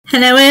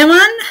Hello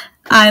everyone,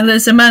 I'm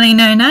Elizabeth Money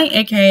 99,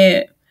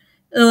 aka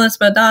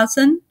Elizabeth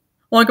Dawson.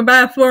 Welcome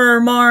back for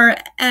more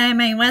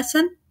anime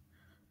lesson.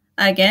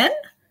 Again.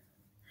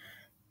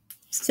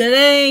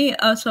 Today,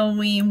 also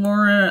we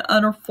more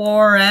other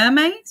 4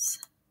 animes.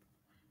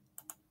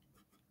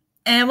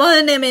 And one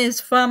of them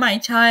is from my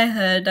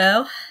childhood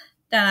though,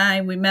 that I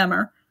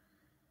remember.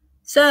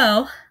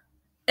 So,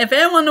 if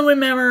anyone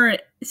remember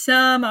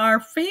some of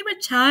our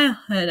favorite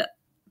childhood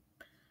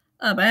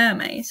of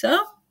anime,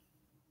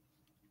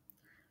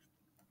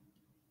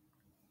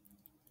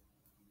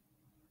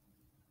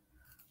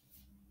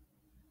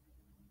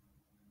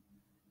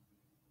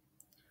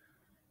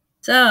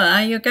 So,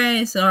 you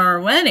guys are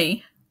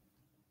ready?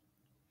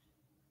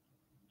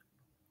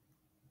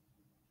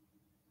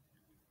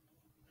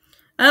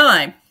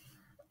 Alright,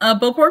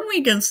 before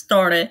we get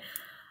started,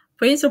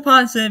 please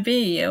pause the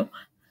video.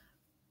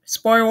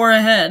 Spoiler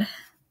ahead.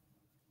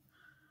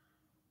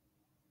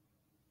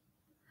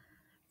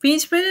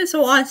 Please finish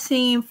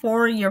watching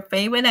for your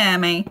favorite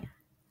anime,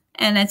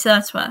 and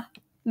etc.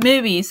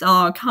 Movies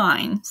all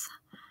kinds.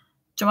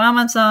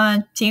 Dramas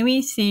on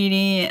TV,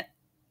 CD,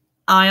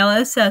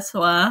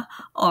 etc.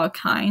 all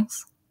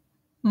kinds.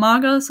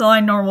 Mangas,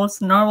 light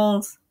novels,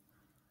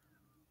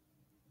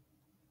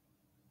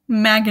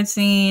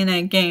 magazine,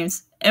 and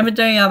games.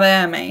 Everything of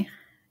anime.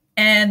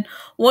 And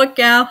look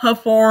out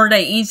for the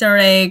Easter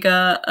egg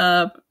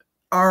of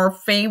our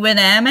favorite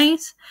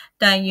animes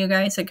that you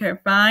guys can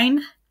find.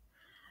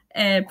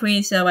 And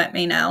please let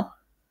me know.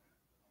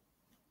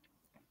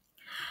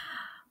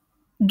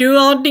 Do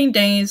all the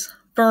things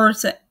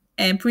first,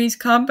 and please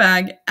come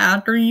back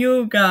after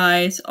you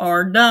guys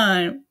are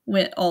done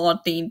with all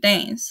the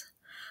things.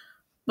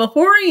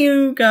 Before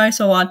you guys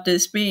watch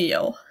this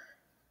video,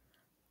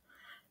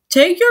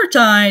 take your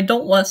time,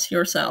 don't rush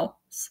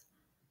yourselves.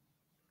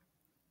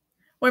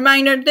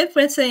 Reminder,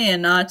 this is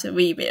not a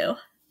review.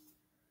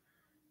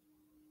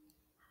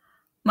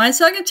 My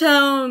second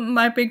channel,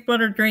 my Big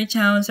Brother 3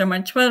 channels, and my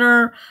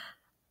Twitter.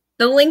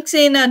 The link's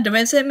in the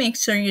description, make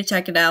sure you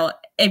check it out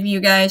if you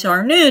guys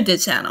are new to the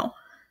channel.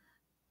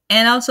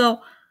 And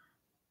also,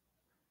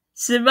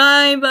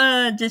 subscribe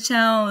the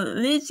channel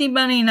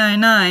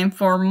LizzyBunny99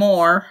 for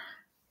more.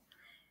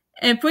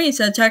 And please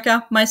check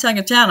out my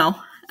second channel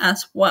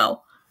as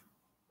well.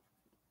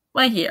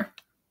 Right here.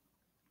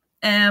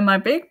 And my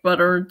Big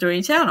Brother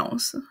 3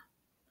 channels.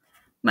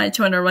 My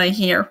Twitter right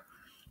here.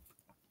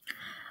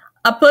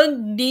 I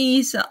put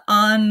these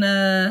on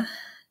I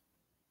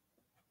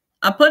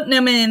put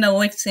them in the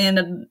links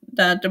in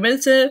the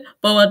description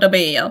below the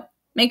video.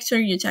 Make sure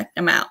you check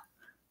them out.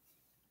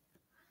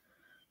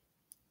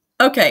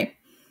 Okay.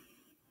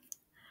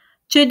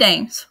 2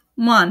 things.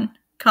 1.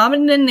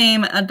 Comment the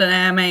name of the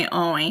anime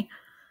only.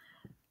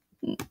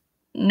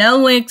 No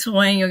links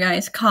when you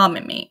guys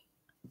comment me.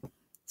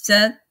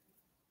 Set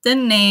the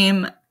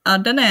name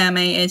of the anime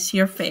is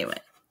your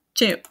favorite.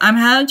 2. I'm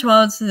having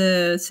trouble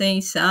to say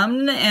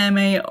some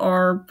anime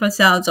or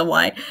percentage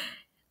away.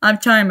 I'm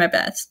trying my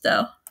best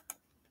though.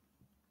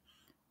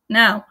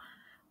 Now,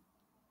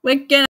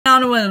 we get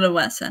on with the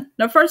lesson.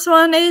 The first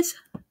one is,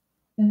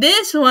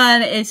 this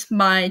one is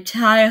my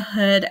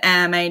childhood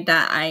anime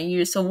that I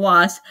used to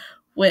watch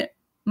with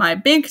my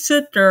big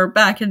sister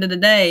back in the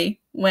day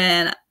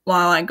while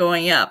I'm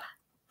growing up.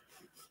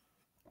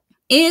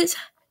 It's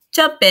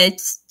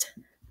Chobits.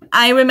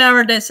 I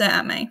remember this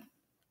anime.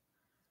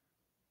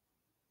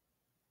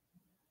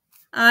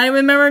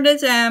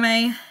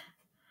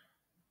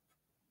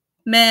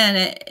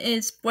 Man,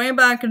 it's way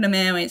back in the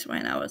memories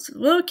when I was a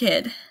little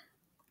kid.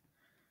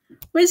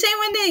 We say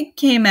when it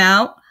came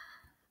out.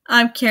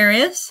 I'm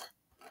curious.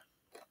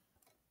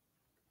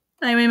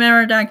 I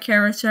remember that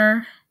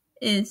character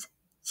is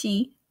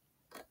she.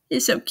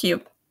 It's so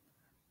cute.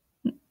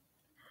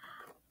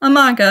 A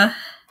manga.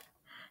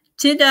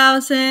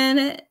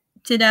 2000,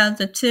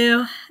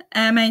 2002,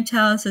 anime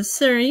tells a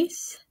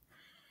series.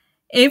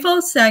 April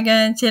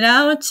 2nd,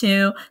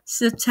 2002,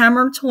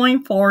 September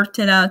 24th,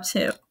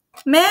 2002.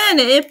 Man,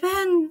 it's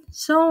been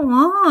so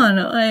long.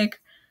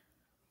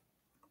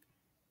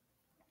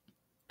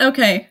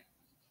 Okay.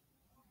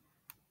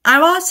 I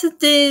watched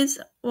this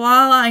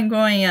while I'm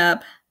growing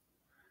up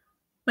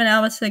when I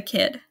was a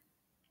kid.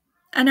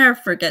 I never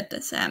forget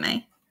this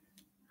anime.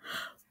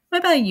 What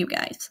about you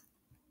guys?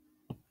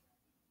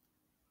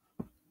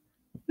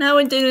 Now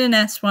we do the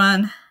next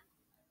one.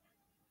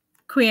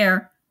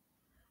 Queer.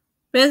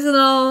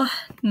 Visual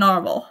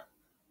novel.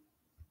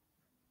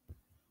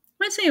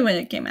 Let's see when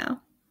it came out.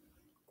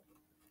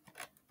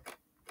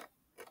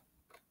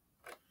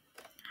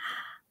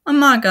 A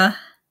manga.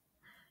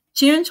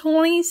 June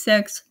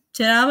 26,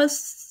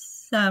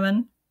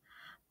 2007.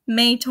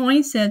 May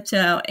 26,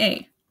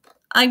 2008.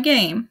 A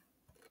game.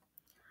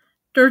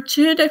 There are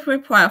 2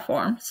 different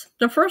platforms.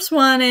 The first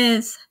one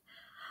is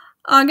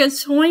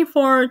August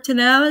 24,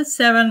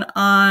 2007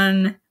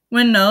 on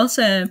Windows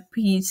and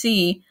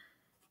PC.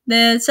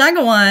 The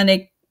second one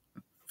is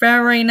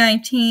February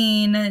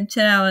 19,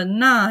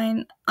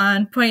 2009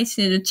 on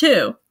PlayStation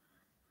 2.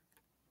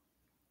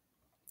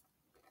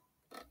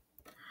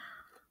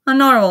 A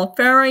novel,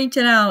 Fairy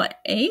Tale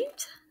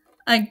 8,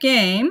 a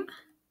game,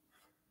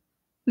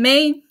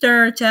 May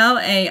 3rd Tale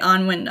 8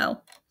 on Windows.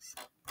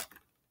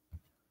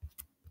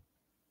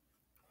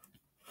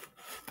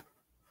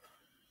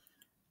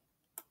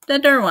 The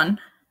third one.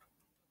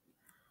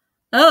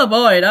 Oh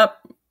boy,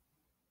 that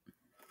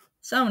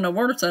some of the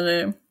words I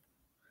do.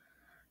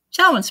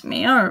 Challenge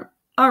me, are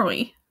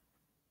we?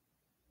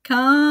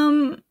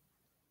 Combatants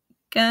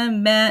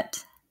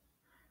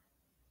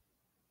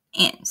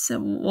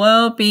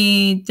will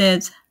be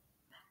DisPatched.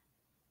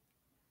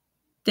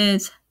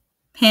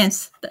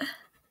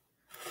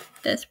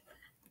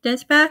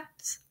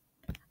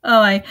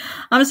 Oh,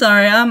 I'm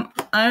sorry. I'm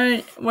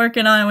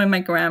working on it with my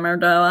grammar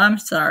though. I'm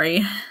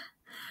sorry.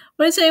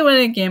 What did I say when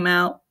it came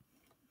out?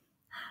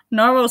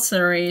 Novel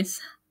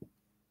series.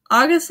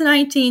 August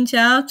 19,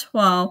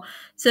 2012,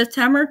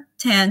 September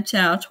 10,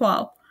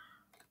 2012.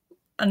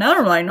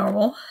 Another light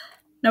novel.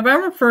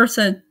 November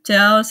 1st,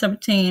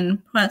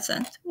 2017,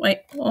 present.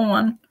 Wait, hold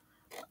on.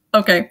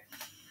 Okay.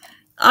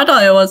 I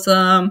thought it was,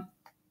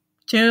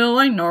 2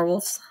 light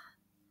novels.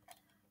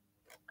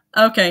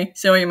 Okay,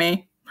 so you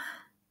mean.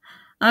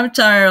 I'm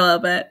tired a little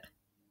bit.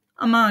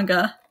 A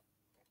manga.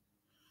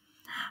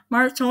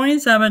 March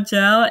 27,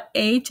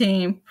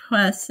 2018,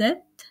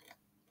 present.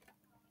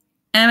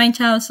 Anime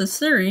tells the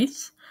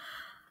series.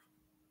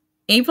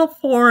 April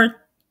 4th,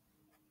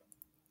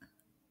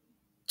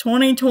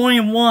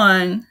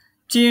 2021,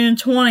 June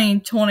 20,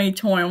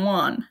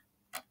 2021.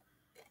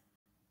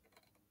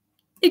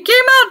 It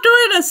came out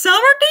during the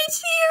summer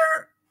this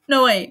year?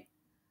 No, wait.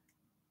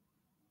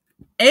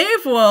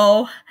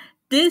 April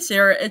this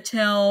year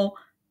until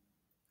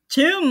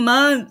 2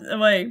 months.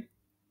 Wait.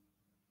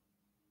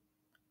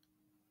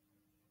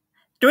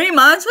 3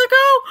 months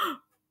ago?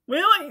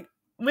 Really?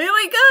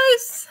 Really,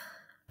 guys?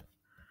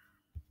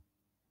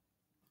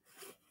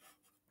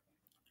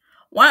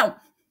 Wow.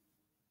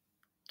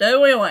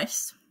 Don't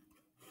realize.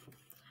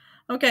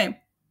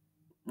 Okay.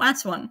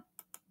 Last one.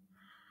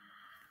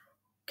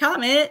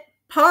 Comet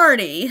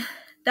Party.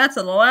 That's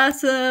the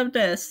last of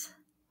this.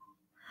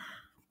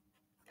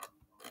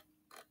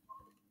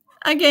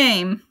 A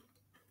game.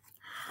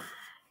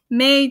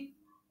 May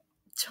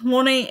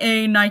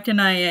 28,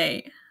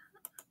 1998.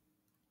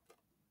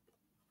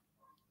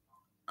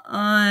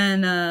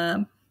 On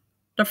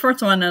the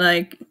first one that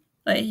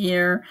I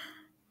hear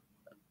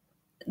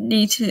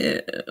need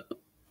to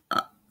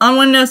on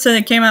Windows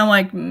it came out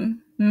like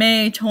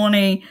May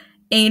 28,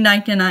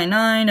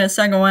 1999. The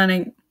second one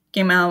it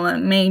came out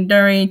on May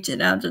 30,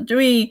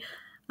 2003.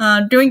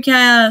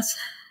 Dreamcast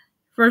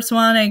first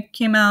one it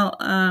came out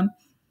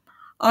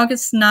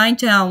August 9,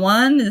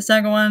 2001. The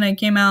second one it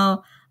came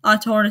out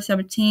October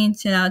 17,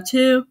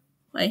 2002.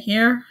 Right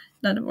here,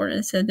 that word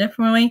is said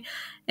differently.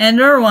 And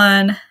the third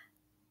one.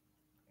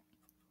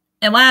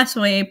 And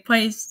lastly,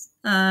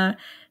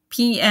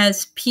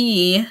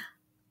 PSP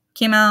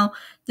came out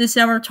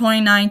December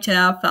 29,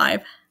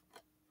 2005.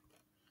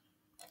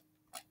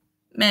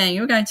 Man,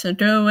 you guys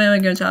do a really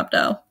good job,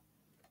 though.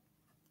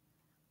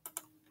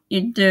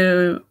 You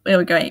do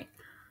really great.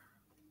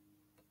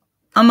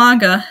 A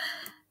manga,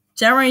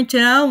 January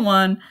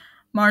 2001,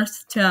 March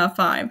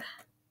 2005.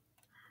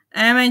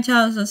 Anime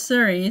tells the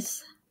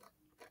series,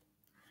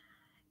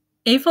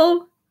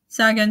 April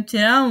 2nd,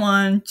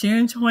 2001,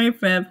 June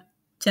 25th,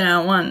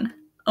 2001.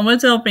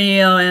 Original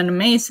video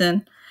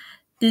animation,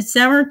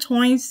 December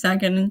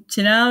 22nd,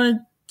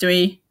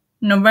 2003,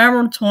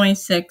 November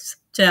 26th,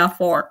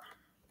 2004.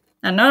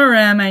 Another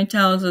anime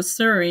tells the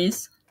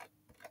series,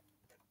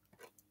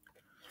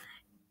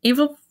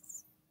 April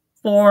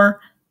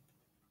 4,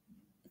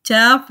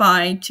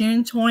 2005,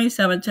 June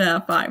 27,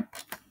 2005.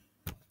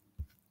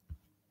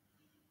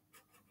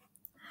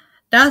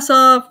 That's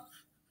all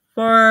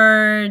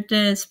for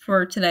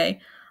today.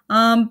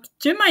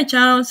 To my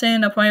channel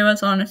saying the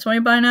playlist on its way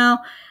by now,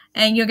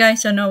 and you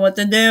guys don't know what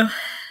to do.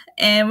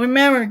 And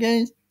remember,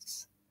 guys,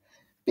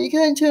 be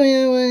kind to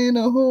everyone in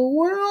the whole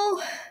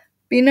world.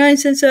 Be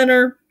nice and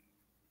center.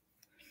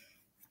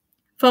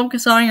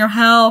 Focus on your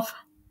health.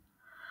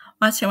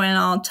 Wash your hands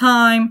all the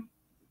time.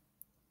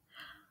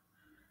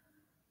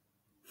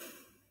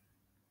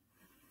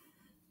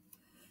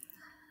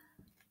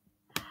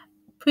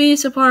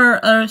 Please support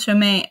others who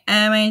make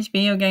anime,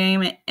 video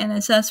game, and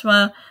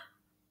etc.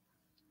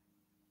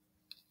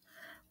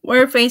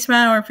 Wear a face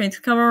mask or face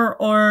cover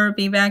or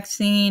be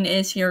vaccinated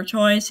is your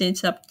choice.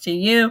 It's up to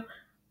you.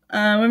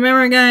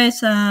 Remember,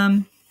 guys,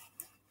 I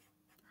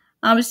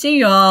will see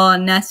you all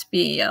in next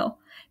video.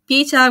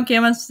 Peace out,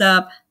 give us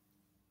up.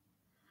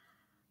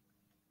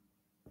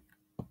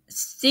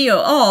 See you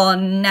all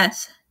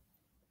next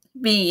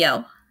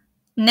video.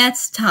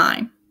 Next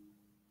time.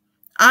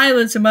 I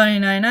was Somebody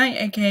 99,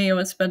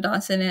 aka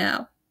Dawson,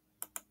 out.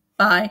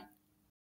 Bye.